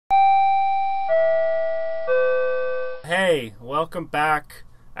Hey, welcome back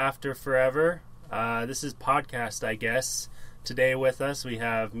after forever. This is podcast, I guess. Today with us we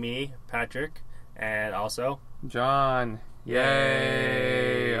have me, Patrick, and also John.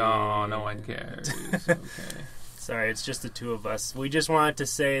 Yay! Oh, no one cares. Okay. Sorry, it's just the two of us. We just wanted to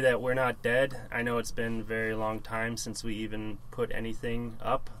say that we're not dead. I know it's been a very long time since we even put anything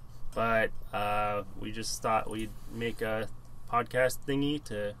up, but we just thought we'd make a podcast thingy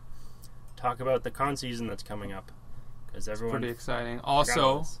to talk about the con season that's coming up. Because everyone pretty exciting.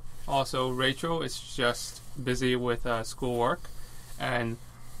 Also, Rachel is just busy with schoolwork, and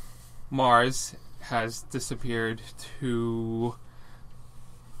Mars has disappeared to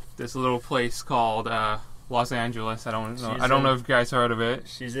this little place called Los Angeles. I don't know if you guys heard of it.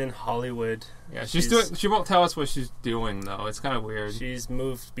 She's in Hollywood. Yeah, she's doing. She won't tell us what she's doing though. It's kind of weird. She's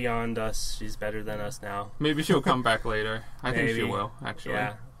moved beyond us. She's better than us now. Maybe she'll come back later. I think she will actually.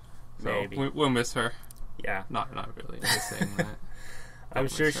 Yeah, so maybe we'll miss her. Yeah, not really. I'm just saying that. I'm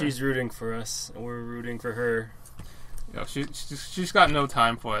sure she's rooting for us. We're rooting for her. You know, she's got no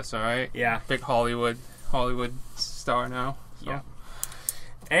time for us. All right. Yeah. Big Hollywood star now. So. Yeah.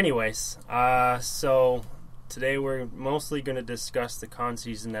 Anyways, so today we're mostly going to discuss the con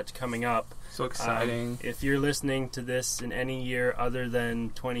season that's coming up. So exciting. If you're listening to this in any year other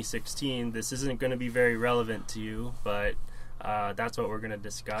than 2016, this isn't going to be very relevant to you, but that's what we're going to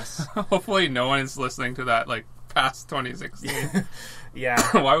discuss. Hopefully no one is listening to that like past 2016. Yeah.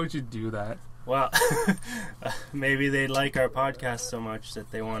 Why would you do that? Well, maybe they like our podcast so much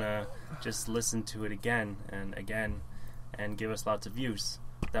that they want to just listen to it again and give us lots of views.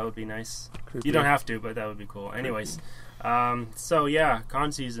 That would be nice. Could you be. don't have to, but that would be cool. Anyways, so yeah,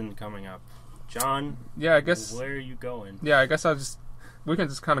 con season coming up. John, yeah, I guess. Where are you going? Yeah, I guess we can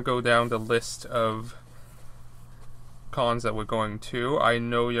just kind of go down the list of cons that we're going to. I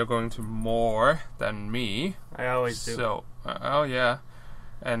know you're going to more than me. I always do. So, oh yeah.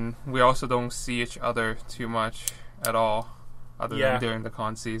 And we also don't see each other too much at all, other than during the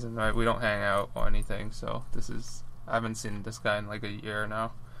con season, right? We don't hang out or anything, so I haven't seen this guy in like a year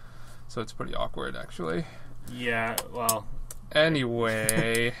now, so it's pretty awkward, actually. Yeah, well.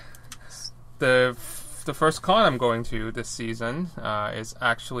 Anyway, the first con I'm going to this season is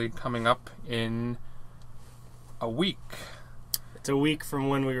actually coming up in a week. It's a week from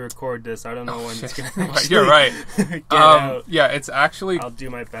when we record this. I don't know when it's going to You're right. Get out. Yeah, it's actually I'll do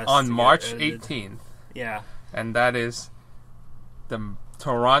my best on March 18th. Yeah. And that is the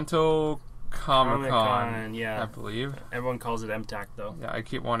Toronto Comic-Con, yeah. I believe. Everyone calls it MTAC, though. Yeah, I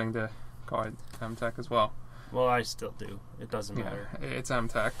keep wanting to call it MTAC as well. Well, I still do. It doesn't matter. It's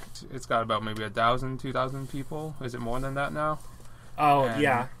MTAC. It's got about maybe 1,000, 2,000 people. Is it more than that now? Oh,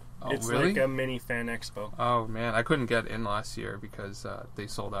 yeah. Oh, it's really? like a mini fan expo. Oh, man. I couldn't get in last year because they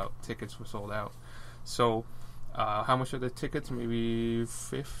sold out. Tickets were sold out. So, how much are the tickets? Maybe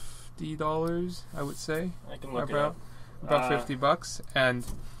 $50, I would say. I can look it up. About $50. And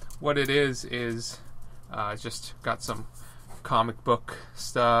what it is just got some comic book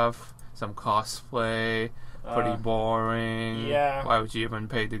stuff, some cosplay, pretty boring. Yeah. Why would you even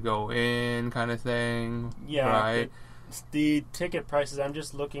pay to go in, kind of thing? Yeah. Right? The ticket prices, I'm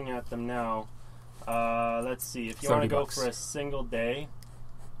just looking at them now. Let's see. If you want to go for a single day,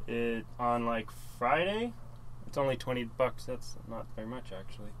 on like Friday, it's only $20. That's not very much,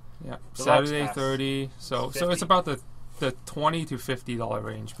 actually. Yeah. Deluxe Saturday, pass, 30. So it's about the $20 to $50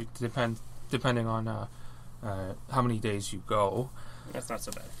 range, depending on how many days you go. That's not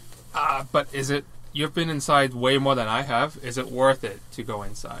so bad. But you've been inside way more than I have. Is it worth it to go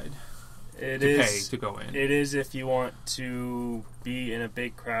inside? Pay to go in. It is if you want to be in a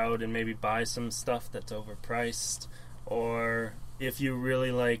big crowd and maybe buy some stuff that's overpriced, or if you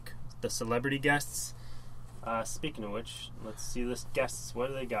really like the celebrity guests. Speaking of which, let's see this guests. What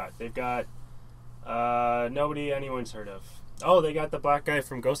do they got? They've got nobody anyone's heard of. Oh, they got the black guy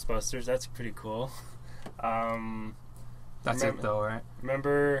from Ghostbusters. That's pretty cool. That's it though, right?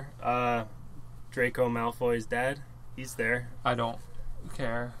 Remember Draco Malfoy's dad? He's there. I don't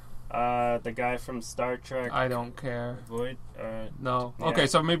care. The guy from Star Trek. I don't care. Void. No. Yeah. Okay,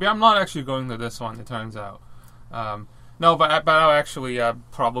 so maybe I'm not actually going to this one. It turns out. No, but I'll actually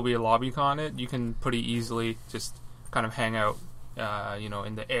probably LobbyCon it. You can pretty easily just kind of hang out,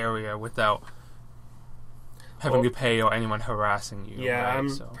 in the area without having to pay or anyone harassing you. Yeah, right? I'm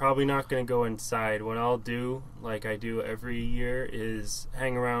probably not going to go inside. What I'll do, like I do every year, is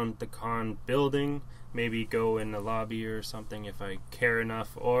hang around the con building, maybe go in the lobby or something if I care enough,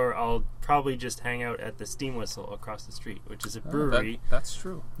 or I'll probably just hang out at the Steam Whistle across the street, which is a brewery. That's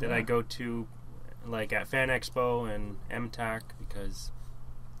true. That I go to, like at Fan Expo and MTAC, because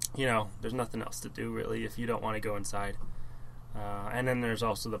there's nothing else to do really if you don't want to go inside. And then there's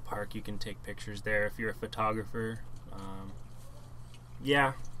also the park. You can take pictures there if you're a photographer.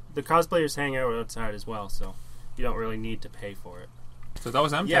 The cosplayers hang out outside as well, so you don't really need to pay for it. So that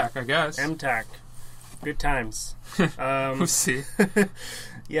was MTAC, I guess. MTAC. Good times. We'll see.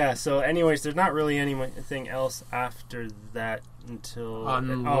 Yeah, so anyways, there's not really anything else after that until...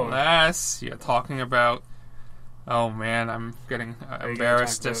 Unless you're talking about... Oh, man, I'm getting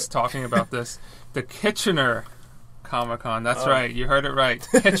embarrassed just talking about this. The Kitchener Comic-Con. That's right. You heard it right.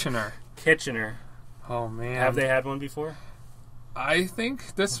 Kitchener. Kitchener. Oh, man. Have they had one before? I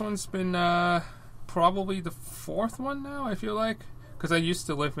think this one's been probably the fourth one now, I feel like. Because I used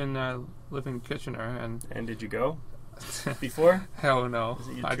to live in Kitchener. And did you go before? Hell no.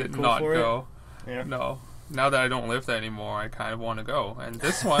 I did not go. Yeah. No. Now that I don't live there anymore, I kind of want to go. And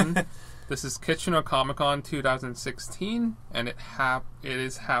this one... This is Kitchener Comic Con 2016, and it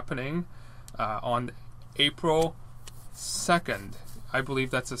is happening on April 2nd. I believe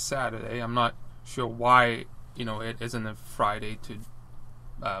that's a Saturday. I'm not sure why it isn't a Friday to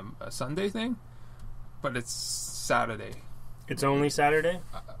a Sunday thing, but it's Saturday. It's only Saturday?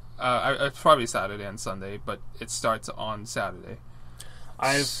 It's probably Saturday and Sunday, but it starts on Saturday.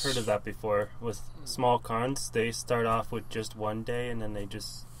 I've heard of that before. With small cons, they start off with just one day, and then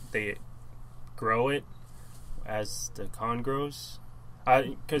they grow it as the con grows.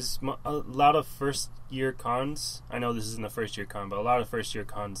 Because a lot of first-year cons, I know this isn't a first-year con, but a lot of first-year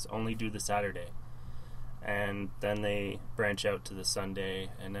cons only do the Saturday. And then they branch out to the Sunday,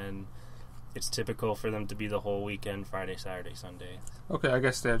 and then it's typical for them to be the whole weekend, Friday, Saturday, Sunday. Okay, I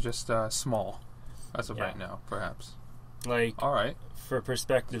guess they're just small as of right now, perhaps. All right. For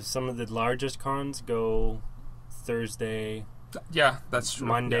perspective, some of the largest cons go Thursday. Yeah, that's true.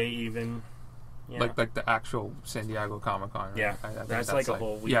 Monday even. Yeah. Like the actual San Diego Comic Con. Right? Yeah, I think that's like a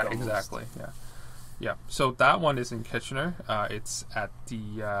whole week. Yeah, almost. Exactly. Yeah. So that one is in Kitchener. It's at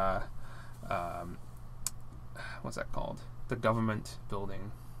the what's that called? The government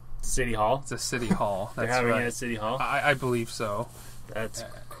building. City Hall. It's a City Hall. They're having it at City Hall. I believe so. That's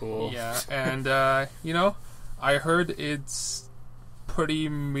cool. Yeah, and I heard it's pretty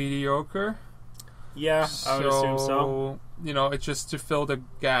mediocre. Yeah, I would assume so. It's just to fill the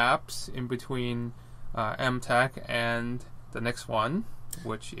gaps in between MTech and the next one,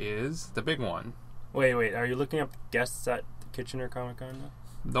 which is the big one. Wait, are you looking up guests at Kitchener Comic Con now?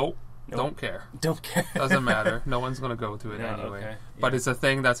 Nope. Don't care. Don't care. Doesn't matter. No one's going to go to it anyway. Okay. Yeah. But it's a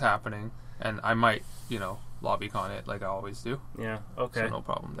thing that's happening, and I might, lobby con it like I always do. Yeah, okay. So no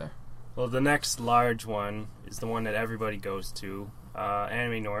problem there. Well, the next large one is the one that everybody goes to,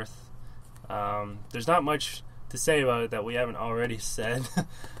 Anime North. There's not much to say about it that we haven't already said.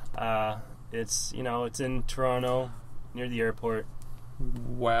 It's in Toronto, near the airport.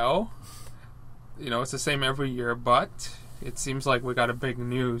 Well, it's the same every year, but it seems like we got a big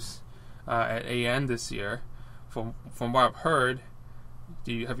news at AN this year. From what I've heard,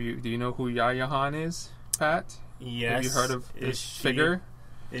 do you know who Yaya Han is, Pat? Yes. Have you heard of this figure?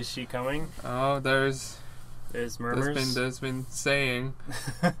 Is she coming? Oh, there's murmurs. There's been saying.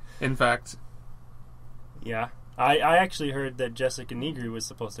 In fact. Yeah. I actually heard that Jessica Negri was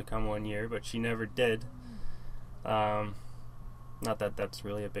supposed to come one year, but she never did. Not that that's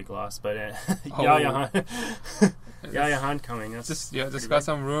really a big loss, but Yaya Han coming. That's just got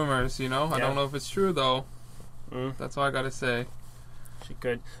some rumors, I don't know if it's true though. That's all I gotta say. She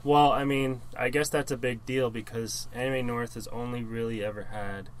could. Well, I mean, I guess that's a big deal because Anime North has only really ever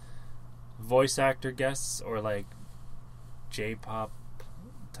had voice actor guests or like J-pop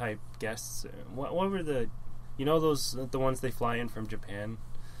type guests. What were the the ones they fly in from Japan?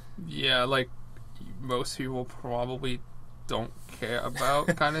 Yeah, like most people probably don't care about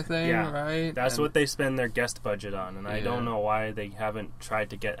kind of thing, right? That's what they spend their guest budget on, and I don't know why they haven't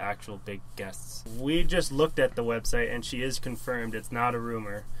tried to get actual big guests. We just looked at the website, and she is confirmed. It's not a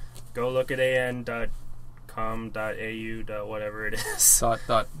rumor. Go look at an.com.au. Whatever it is.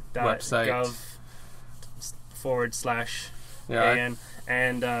 website. gov/an,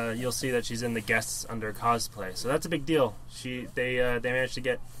 and you'll see that she's in the guests under cosplay. So that's a big deal. They managed to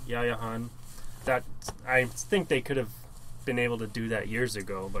get Yaya Han. That I think they could have been able to do that years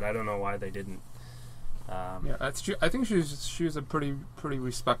ago, but I don't know why they didn't. That's true. I think she was a pretty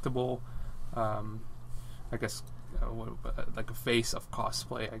respectable, I guess, like a face of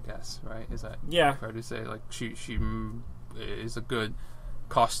cosplay. I guess, right? Is that fair to say? Like she is a good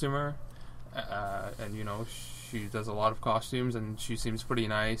costumer, and she does a lot of costumes, and she seems pretty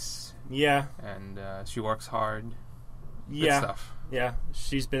nice. Yeah, and she works hard. Good stuff. Yeah,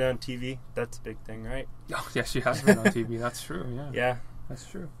 she's been on TV. That's a big thing, right? Oh, yeah, she has been on TV. That's true, yeah. Yeah. That's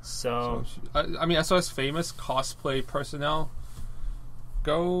true. So I mean, as far as famous cosplay personnel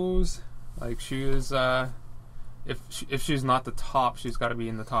goes, like she is, if she's not the top, she's got to be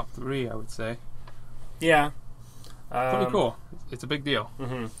in the top 3, I would say. yeah. Pretty cool. It's a big deal.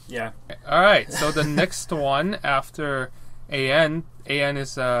 Mm-hmm, yeah. All right. So the next one after AN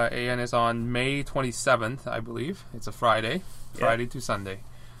is on May 27th, I believe. It's a Friday to Sunday.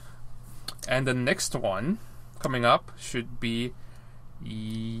 And the next one coming up should be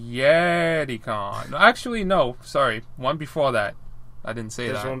YetiCon. Actually, no. Sorry. One before that. I didn't say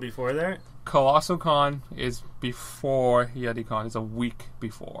that. There's one before there? Colossal Con is before YetiCon. It's a week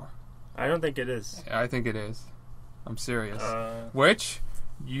before. I don't think it is. I think it is. I'm serious. Which,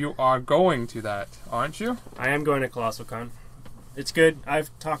 you are going to that, aren't you? I am going to Colossal Con. It's good. I've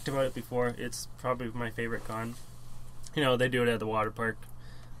talked about it before. It's probably my favorite con. You know, they do it at the water park.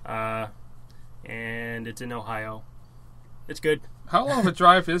 And it's in Ohio. It's good. How long of a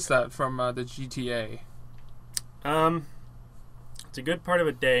drive is that from the GTA? It's a good part of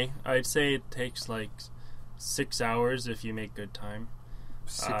a day. I'd say it takes like 6 hours if you make good time.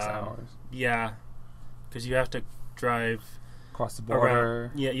 6 hours? Yeah. Because you have to drive across the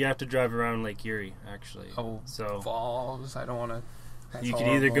border. Around, you have to drive around Lake Erie, actually. Oh, so falls. I don't want to. You could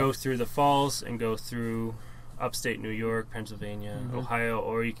either go through the falls and go through upstate New York, Pennsylvania, Ohio,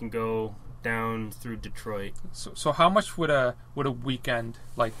 or you can go down through Detroit. So how much would a weekend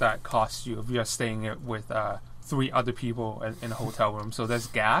like that cost you if you're staying with 3 other people in a hotel room? So there's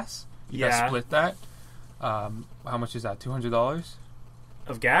gas. You gotta split that. How much is that? $200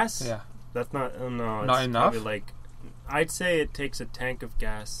 of gas? Yeah. That's not no. It's not enough. Probably like, I'd say it takes a tank of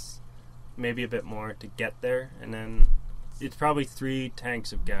gas, maybe a bit more to get there, and then it's probably 3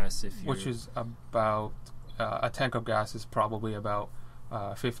 tanks of gas if you. Which is about a tank of gas is probably about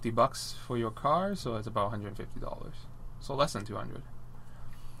 $50 for your car, so it's about $150. So less than $200.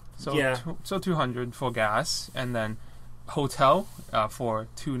 So so $200 for gas, and then hotel for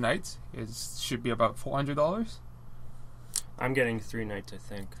 2 nights should be about $400. I'm getting 3 nights, I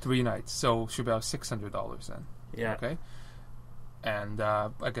think. 3 nights, so should be about $600 then. Yeah. Okay. And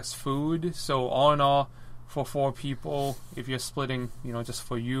I guess food. So all in all, for 4 people, if you're splitting, just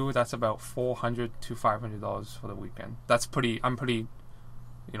for you, that's about $400 to $500 for the weekend. That's pretty. I'm pretty,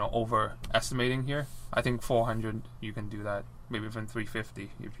 overestimating here. I think $400 you can do that. Maybe even $350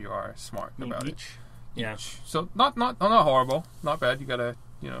 if you are smart about it. Yeah. So not horrible, not bad. You gotta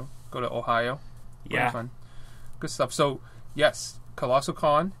go to Ohio. Yeah. Fun. Good stuff. So yes, Colossal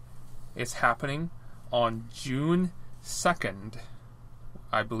Con is happening on June 2nd.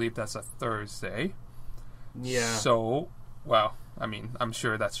 I believe that's a Thursday. Yeah. So, well, I mean, I'm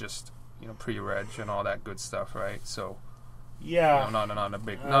sure that's just pre-reg and all that good stuff, right? So, yeah, not a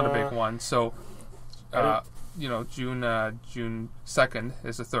big one. So, June 2nd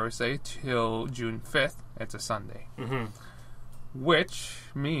is a Thursday till June 5th. It's a Sunday, which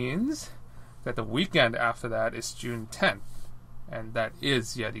means that the weekend after that is June 10th, and that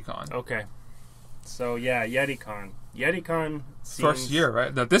is YetiCon. Okay. So yeah, YetiCon. YetiCon first year,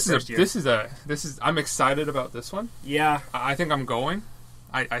 right? Now, this is I'm excited about this one. Yeah. I think I'm going.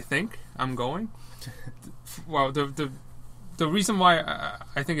 I think I'm going. Well, the reason why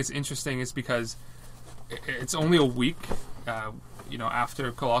I think it's interesting is because it's only a week,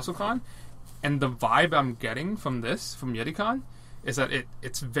 after Colossal Con, and the vibe I'm getting from YetiCon is that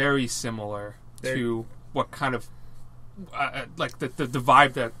it's very similar to what kind of like the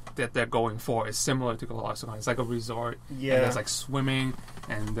vibe that they're going for is similar to Colossal Con. It's like a resort. Yeah. And there's like swimming,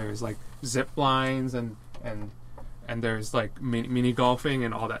 and there's like zip lines, and there's like mini golfing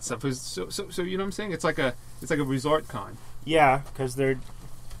and all that stuff. So you know what I'm saying? It's like a resort con. Yeah, because they're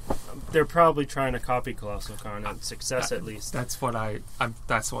probably trying to copy Colossal Con at success at least. That's what I'm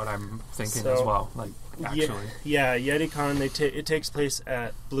thinking as well. Like actually. Yeah, YetiCon it takes place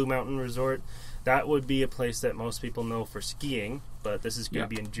at Blue Mountain Resort. That would be a place that most people know for skiing, but this is going to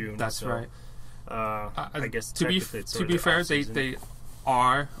be in June. That's right. I guess to be fair, they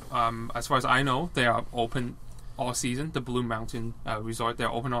are, as far as I know, they are open all season. The Blue Mountain Resort,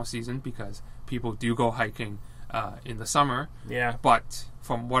 they're open all season because people do go hiking in the summer. Yeah. But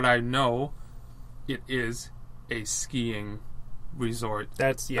from what I know, it is a skiing resort.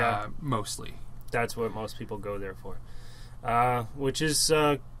 That's mostly. That's what most people go there for, which is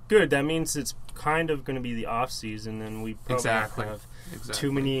good. That means it's kind of going to be the off season, and we probably have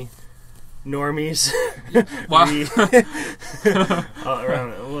too many normies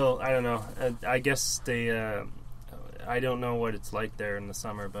around. Well, I don't know. I guess they. I don't know what it's like there in the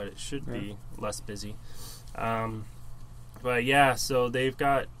summer, but it should be less busy. But yeah, so they've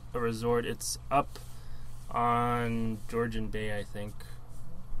got a resort. It's up on Georgian Bay, I think,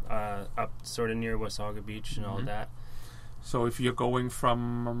 up sort of near Wasaga Beach and all of that. So if you're going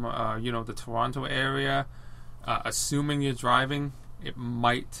from, the Toronto area, assuming you're driving, it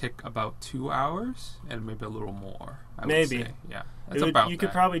might take about 2 hours and maybe a little more. I would say. Yeah. That's about you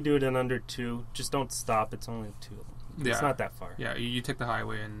could probably do it in under 2. Just don't stop. It's only 2. It's not that far. Yeah, you take the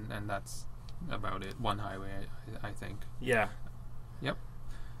highway and that's about it. One highway, I think. Yeah. Yep.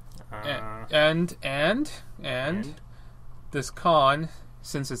 And this con,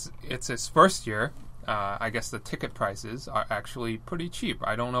 since it's its first year, I guess the ticket prices are actually pretty cheap.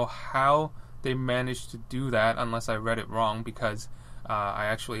 I don't know how they managed to do that unless I read it wrong, because I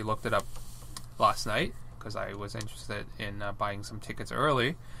actually looked it up last night because I was interested in buying some tickets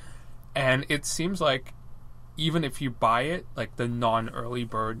early, and it seems like even if you buy it, like the non-early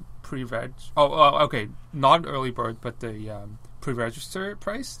bird pre-reg, not early bird, but the pre-register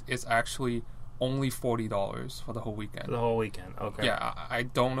price is actually only $40 for the whole weekend. For the whole weekend, okay. Yeah, I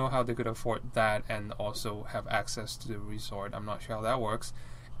don't know how they could afford that and also have access to the resort. I'm not sure how that works.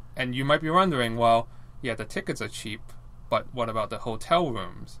 And you might be wondering, well, yeah, the tickets are cheap, but what about the hotel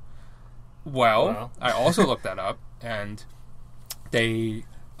rooms? Well, I also looked that up, and they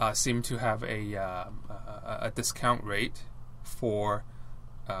seem to have a discount rate for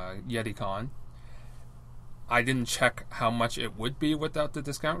YetiCon. I didn't check how much it would be without the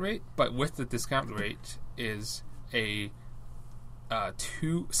discount rate, but with the discount rate is a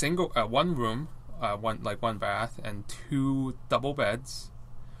one room, one bath and 2 double beds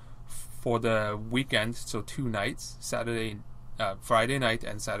for the weekend, so 2 nights, Friday night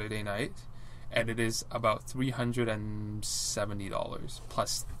and Saturday night, and it is about $370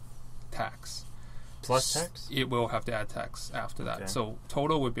 plus tax. Plus tax? It will have to add tax after that. Okay. So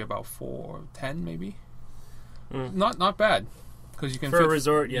total would be about $410 maybe. Not bad, because you can for a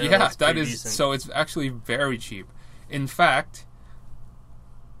resort. Yeah, that is decent. So it's actually very cheap. In fact,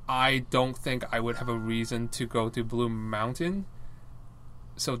 I don't think I would have a reason to go to Blue Mountain.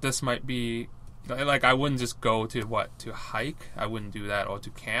 So this might be like, I wouldn't just go to hike. I wouldn't do that, or to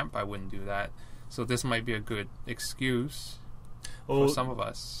camp. I wouldn't do that. So this might be a good excuse for some of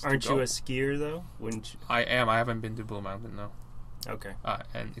us. Aren't you a skier though? Wouldn't you? I am. I haven't been to Blue Mountain though. Okay.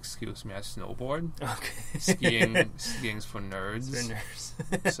 And excuse me, I snowboard. Okay. Skiing's for nerds.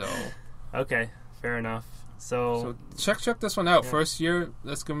 So. Okay, fair enough. So check this one out. Yeah. First year,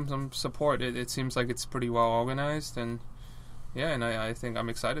 let's give them some support. It seems like it's pretty well organized, and I think I'm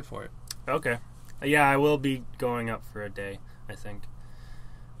excited for it. Okay. Yeah, I will be going up for a day, I think.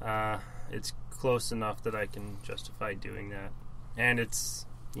 It's close enough that I can justify doing that. And it's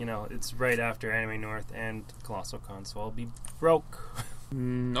right after Anime North and Colossal Con, so I'll be broke.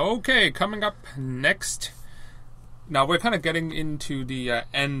 Okay, coming up next. Now, we're kind of getting into the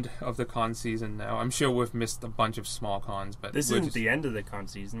end of the con season now. I'm sure we've missed a bunch of small cons, but this isn't the end of the con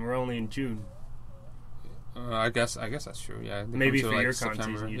season. We're only in June. I guess that's true. Yeah, maybe for your con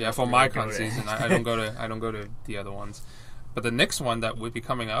season. Yeah, for my con season, I don't go to the other ones. But the next one that will be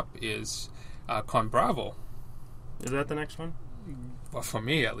coming up is Con Bravo. Is that the next one? Well, for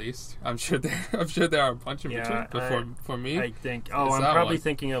me at least, I'm sure there are a bunch of between. But for me, I think. Oh, I'm probably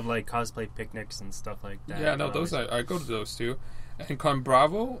thinking of like cosplay picnics and stuff like that. Yeah, no, those I go to those too. And Con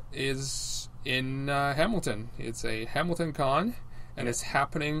Bravo is in Hamilton. It's a Hamilton con, and it's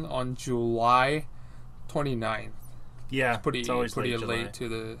happening on July 29th. Yeah, it's pretty late late to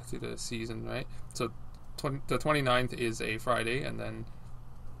the season, right? So the 29th is a Friday, and then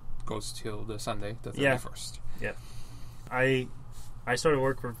goes till the Sunday, the 31st. Yeah. I started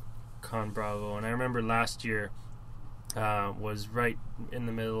work for Con Bravo, and I remember last year was right in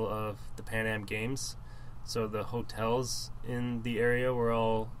the middle of the Pan Am Games, so the hotels in the area were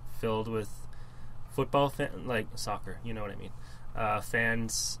all filled with football like soccer, you know what I mean,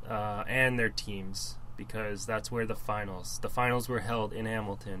 fans and their teams, because that's where the finals were held in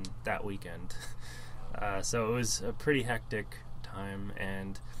Hamilton that weekend. So it was a pretty hectic time,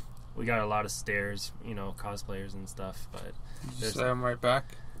 and we got a lot of stares, cosplayers and stuff. But you say I'm right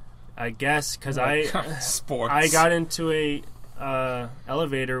back, I guess, because sports. I got into a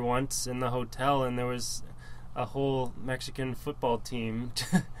elevator once in the hotel, and there was a whole Mexican football team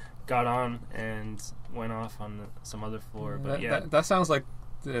got on and went off on some other floor. But that sounds like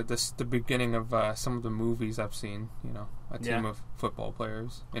the beginning of some of the movies I've seen. A team of football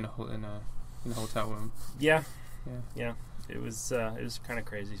players in a hotel room. Yeah. It was kind of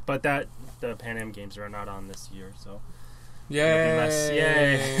crazy, but the Pan Am Games are not on this year, so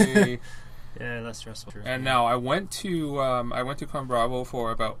yay! Yeah, less stressful. And now I went to Con Bravo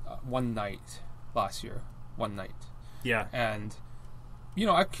for about one night last year. One night. Yeah. And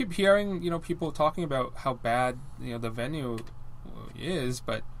I keep hearing people talking about how bad the venue is,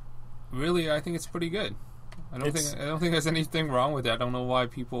 but really, I think it's pretty good. I don't think there's anything wrong with it. I don't know why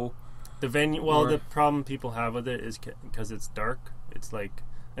people. The venue. Well, the problem people have with it is because it's dark. It's like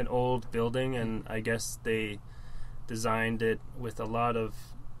an old building, and I guess they designed it with a lot of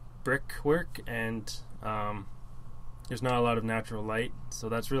brickwork, and there's not a lot of natural light. So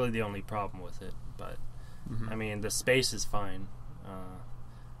that's really the only problem with it. But I mean, the space is fine.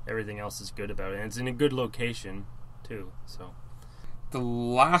 Everything else is good about it, and it's in a good location too. So. The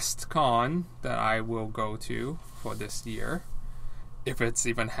last con that I will go to for this year, if it's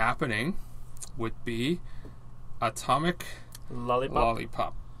even happening, would be Atomic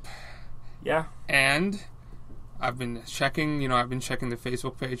Lollipop. Yeah. And I've been checking the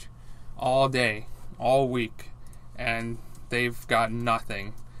Facebook page all day, all week, and they've got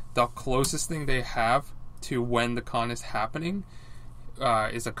nothing. The closest thing they have to when the con is happening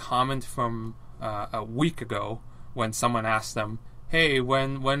is a comment from a week ago when someone asked them, hey,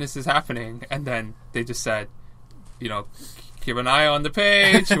 when is this happening? And then they just said, keep an eye on the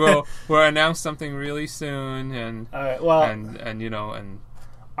page. We'll announce something really soon. And I'm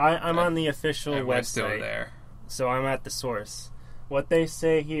on the official website. We're still there. So I'm at the source. What they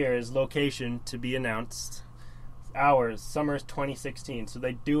say here is location to be announced. Hours, summer 2016. So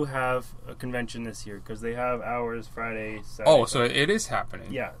they do have a convention this year because they have hours Friday, Saturday. Oh, so it is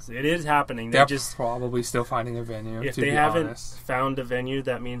happening. Yeah, so it is happening. They're just probably still finding a venue. If they haven't found a venue,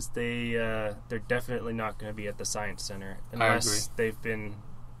 that means they're definitely not going to be at the Science Center unless they've been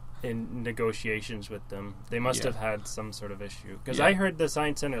in negotiations with them. They must have had some sort of issue because I heard the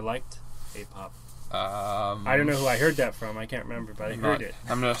Science Center liked A-pop. I don't know who I heard that from. I can't remember, but I heard it.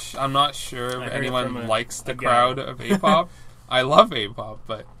 I'm not sure if anyone likes the crowd of A-pop. I love A-pop,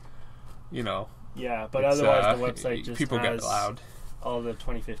 but Yeah, but otherwise the website just people has get loud. All the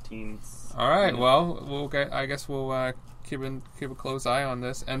 2015s. All right. Well, I guess we'll keep a close eye on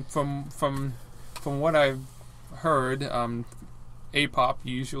this. And from what I've heard, A-pop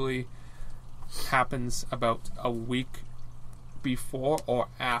usually happens about a week before or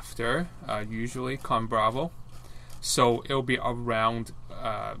after, usually Con Bravo. So it'll be around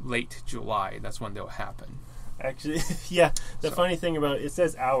late July. That's when they'll happen. Actually, yeah. The funny thing about it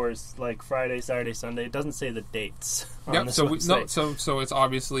says hours, like Friday, Saturday, Sunday. It doesn't say the dates. Yep. So it's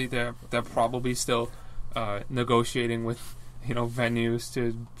obviously they're probably still negotiating with venues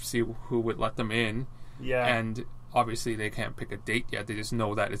to see who would let them in. Yeah. And obviously they can't pick a date yet. They just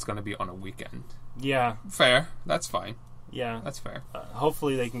know that it's going to be on a weekend. Yeah. Fair. That's fine. Yeah. That's fair.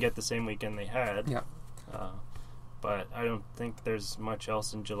 Hopefully they can get the same weekend they had. Yeah. But I don't think there's much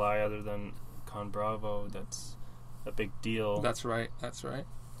else in July other than Con Bravo that's a big deal. That's right.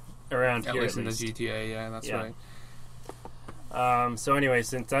 Around at here, least in the GTA, yeah, that's right. So anyway,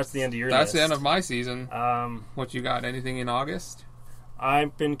 since that's the end of your list. That's the end of my season. What you got? Anything in August?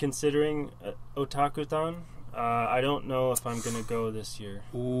 I've been considering Otakuthon. I don't know if I'm going to go this year.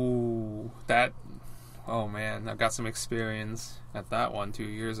 Ooh, oh man, I've got some experience at that one 2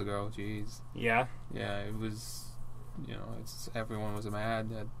 years ago. Jeez. Yeah? Yeah, it was, everyone was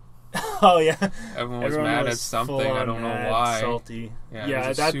mad at oh yeah, everyone was mad at something. I don't know why. Salty.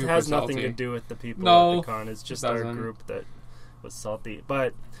 Yeah, that has nothing to do with the people at the con. It's just our group that was salty.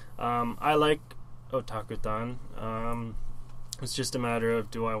 But I like Otakuthon. It's just a matter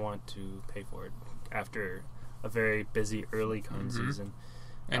of do I want to pay for it after a very busy early con season.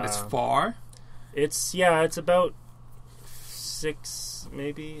 And it's far. It's about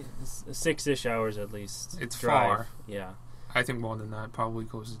 6-ish hours at least. It's drive. Far. Yeah. I think more than that, probably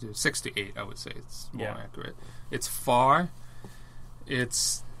closer to 6 to 8, I would say. It's more accurate. It's far.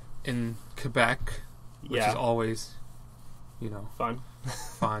 It's in Quebec, which is always, fun.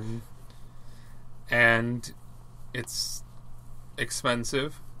 Fun. And it's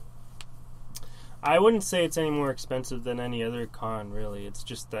expensive. I wouldn't say it's any more expensive than any other con, really. It's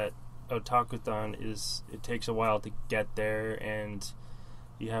just that Otakuthon it takes a while to get there, and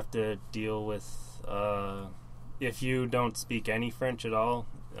you have to deal with... if you don't speak any French at all,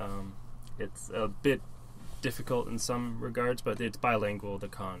 it's a bit difficult in some regards, but it's bilingual, the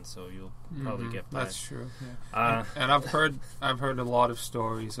con, so you'll probably get by. That's true. Yeah. And I've heard a lot of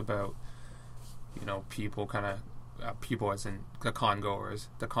stories about, people people as in the con goers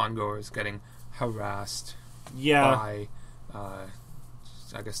getting harassed by,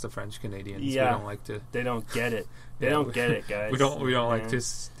 I guess, the French Canadians. Yeah, they don't get it. They don't get it, guys. We don't like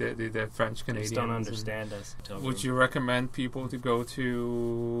this. The French Canadians just don't understand us. Would you recommend people to go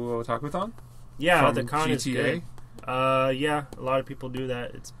to Otakuthon? Yeah, the con is good. Yeah, a lot of people do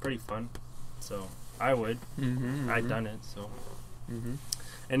that. It's pretty fun. So I would. I've done it. So.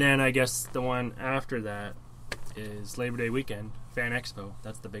 And then I guess the one after that is Labor Day weekend, Fan Expo.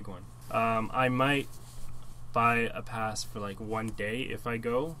 That's the big one. I might buy a pass for like one day if I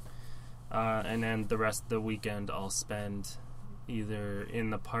go, and then the rest of the weekend I'll spend either in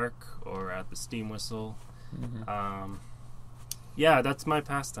the park or at the Steam Whistle. Yeah, that's my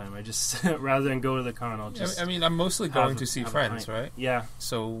pastime. I just rather than go to the con, I'll just. I mean, I'm mostly going to see friends, right? Yeah.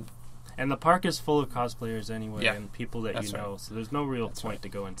 So. And the park is full of cosplayers anyway, Yeah, and people that you know. Right. So there's no real point to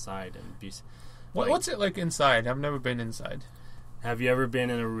go inside and be. What's it like inside? I've never been inside. Have you ever been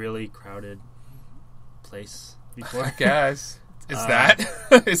in a really crowded place before? I guess. Is that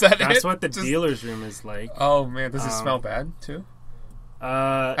that's what the dealer's room is like. Oh man, does it smell bad too?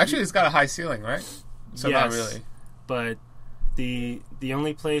 Actually, it's got a high ceiling, right? So yes, not really. But the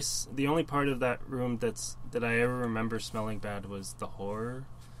only part of that room that I ever remember smelling bad was the horror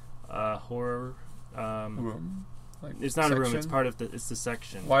room. Like it's not section? A room. It's part of it's the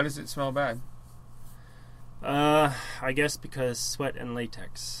section. Why does it smell bad? I guess because sweat and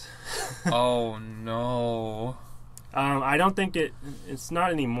latex. Oh no. I don't think it's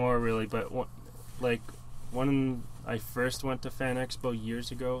not anymore really, but when I first went to Fan Expo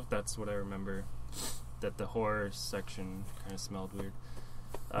years ago, that's what I remember, that the horror section kind of smelled weird.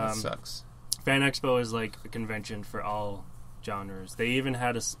 That sucks. Fan Expo is like a convention for all genres. They even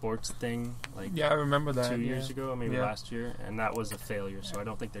had a sports thing I remember that 2 years ago, maybe last year, and that was a failure, so I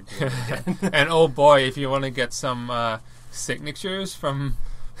don't think they're doing it again. And oh boy, if you want to get some signatures from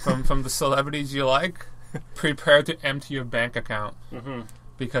the celebrities you like, prepare to empty your bank account,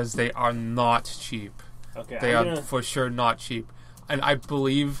 because they are not cheap. Okay, they are for sure not cheap. And I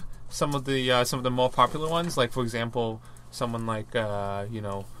believe some of the more popular ones, like for example, someone like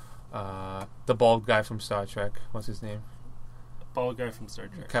the bald guy from Star Trek. What's his name? Bald guy from Star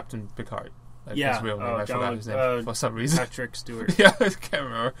Trek. Captain Picard. His real name. I forgot his name for some reason. Patrick Stewart. Yeah, I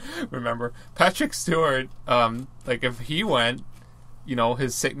can't remember. Patrick Stewart, if he went,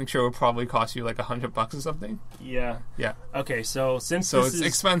 his signature would probably cost you like $100 or something. Yeah. Yeah. Okay, so it's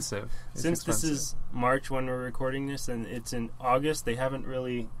expensive. This is March when we're recording this, and it's in August, they haven't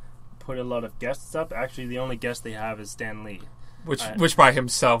really put a lot of guests up. Actually, the only guest they have is Stan Lee. Which by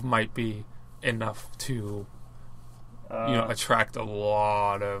himself might be enough to attract a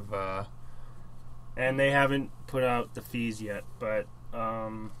lot of and they haven't put out the fees yet, but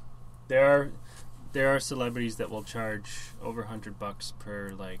there are celebrities that will charge over $100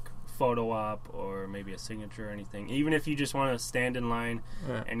 per photo op or maybe a signature or anything. Even if you just want to stand in line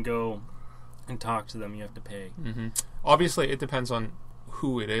and go and talk to them, you have to pay. Obviously it depends on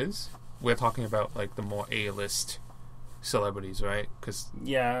who it is. We're talking about the more A-list celebrities, right? Because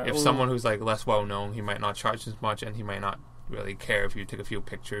if someone who's less well known, he might not charge as much, and he might not really care if you take a few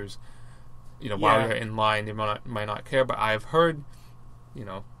pictures. While you're in line, they might not care. But I've heard,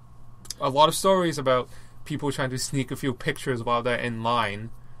 a lot of stories about people trying to sneak a few pictures while they're in line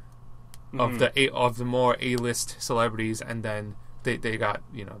of the more A-list celebrities, and then they got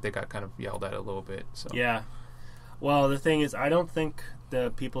kind of yelled at a little bit. So yeah. Well, the thing is, I don't think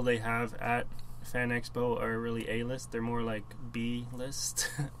the people they have at Fan Expo are really A-list. They're more like B-list.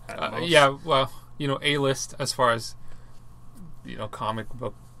 Yeah, well, A-list as far as comic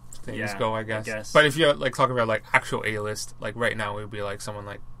book things go, I guess. But if you're talking about actual A-list, right now it would be someone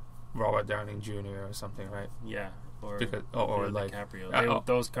like Robert Downey Jr. or something, right? Yeah, or DiCaprio.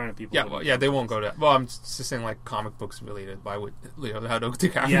 Those kind of people. Yeah, they won't go to. Well, I'm just saying comic books related. Why would Leonardo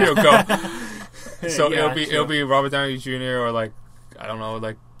DiCaprio go? So it'll be Robert Downey Jr. or I don't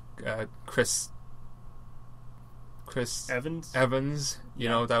know Chris Evans.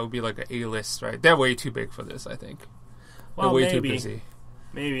 That would be an A-list, right? They're way too big for this, I think. Well, they're way too busy.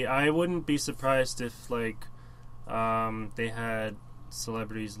 Maybe I wouldn't be surprised if they had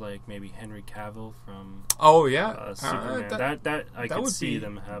celebrities like maybe Henry Cavill from Superman. That I could see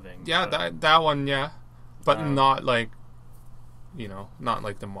them having. Yeah, that one, but not not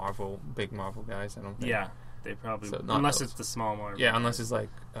the big Marvel guys. I don't think. Yeah, they probably unless it's the small Marvel. Yeah, unless it's like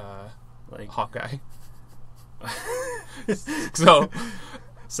Hawkeye. So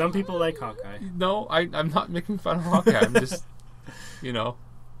some people like Hawkeye. No, I'm not making fun of Hawkeye. I'm just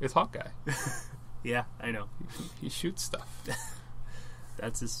it's Hawkeye. Yeah, I know. He shoots stuff.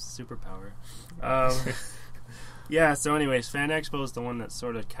 That's his superpower. Yeah, so anyways, Fan Expo is the one that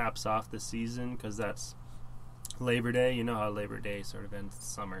sort of caps off the season because that's Labor Day. You know how Labor Day sort of ends the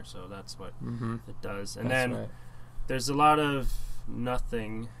summer, so that's what it does. And there's a lot of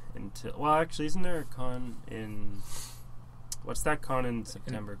nothing until... Well, actually, isn't there a con in... What's that con in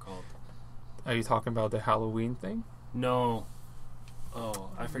September called? Are you talking about the Halloween thing? No. Oh,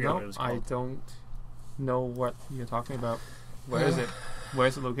 I forget what it was called. I don't know what you're talking about. Where is it? Where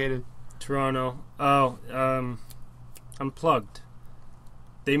is it located? Toronto. Oh, Unplugged.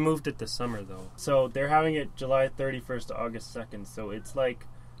 They moved it this summer, though. So they're having it July 31st to August 2nd. So it's like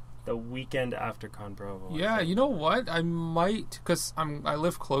the weekend after Con Bravo. Yeah, you know what? I might, because I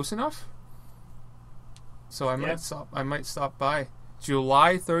live close enough. So I might stop by.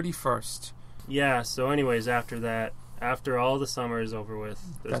 July 31st. Yeah, so anyways, after that, after all the summer is over with,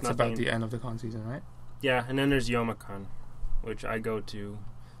 that's about the end of the con season, right? Yeah, and then there's Youmacon, which I go to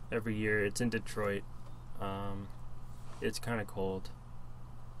every year. It's in Detroit. It's kind of cold.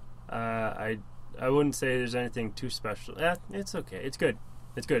 I wouldn't say there's anything too special. It's okay. It's good.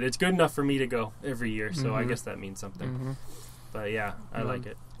 It's good. It's good enough for me to go every year, so I guess that means something. Mm-hmm. But yeah, I like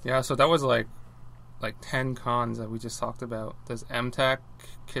it. Yeah, so that was like 10 cons that we just talked about. There's MTech,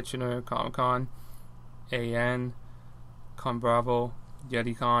 Kitchener, Comic Con, AN, Con Bravo,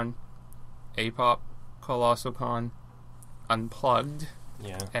 YetiCon, APOP, Colossal Con, Unplugged,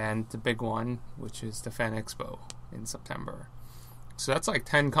 and the big one, which is the Fan Expo in September. So that's like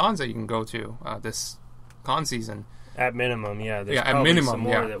 10 cons that you can go to this con season. At minimum, yeah. There's at minimum, some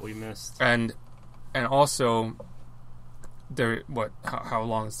more that we missed. And also, how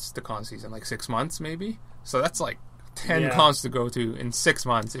long is the con season? Like 6 months, maybe? So that's like 10 cons to go to in 6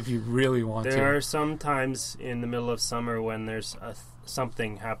 months if you really want to. There are some times in the middle of summer when there's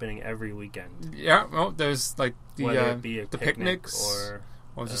something happening every weekend. Yeah, well, there's like whether it be the picnics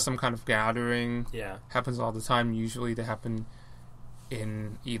or just some kind of gathering. Yeah. Happens all the time. Usually they happen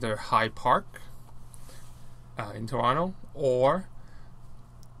in either Hyde Park in Toronto or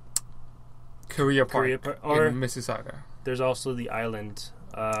Korea Park or in Mississauga. There's also the island.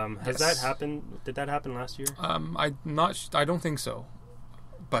 Has that happened? Did that happen last year? I don't think so.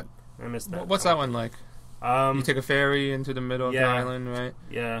 But I missed that. What's that one like? You take a ferry into the middle of the island, right?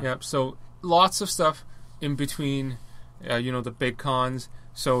 Yeah. Yep. So lots of stuff in between. The big cons.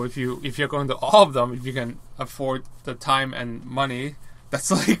 So if you're going to all of them, if you can afford the time and money, that's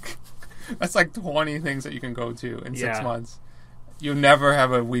like 20 things that you can go to in 6 months. You'll never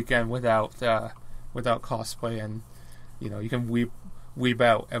have a weekend without cosplay, and you can weep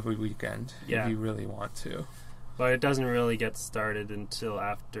out every weekend if you really want to. But it doesn't really get started until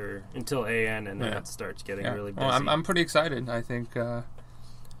AN, and then it starts getting really busy. Well, I'm pretty excited. I think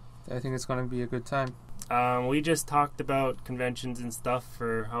it's going to be a good time. We just talked about conventions and stuff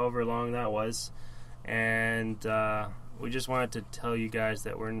for however long that was, and we just wanted to tell you guys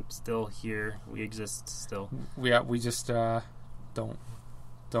that we're still here. We exist still. We just don't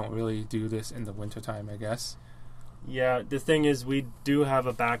really do this in the wintertime, I guess. Yeah, the thing is, we do have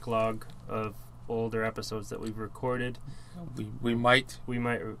a backlog of older episodes that we've recorded. We might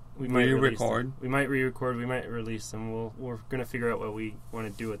re-record. We might re-record. We might release them. We're gonna figure out what we want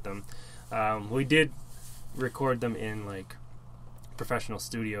to do with them. We did record them in like professional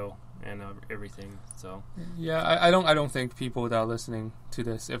studio and everything. So I don't think people that are listening to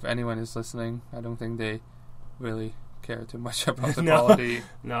this, if anyone is listening, I don't think they really care too much about the quality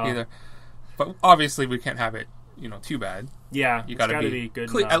either. But obviously we can't have it too bad. Yeah, you gotta be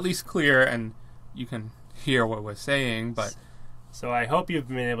good at least clear, and you can hear what we're saying. But so I hope you've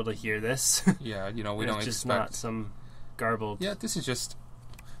been able to hear this. Yeah, we don't just expect not some garbled. Yeah, this is just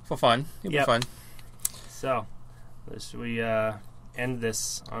for fun. It'll be fun. So, should we end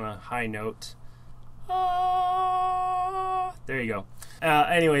this on a high note? There you go.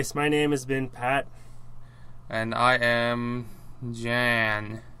 Anyways, my name has been Pat. And I am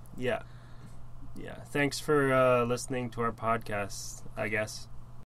Jan. Yeah. Thanks for listening to our podcast, I guess.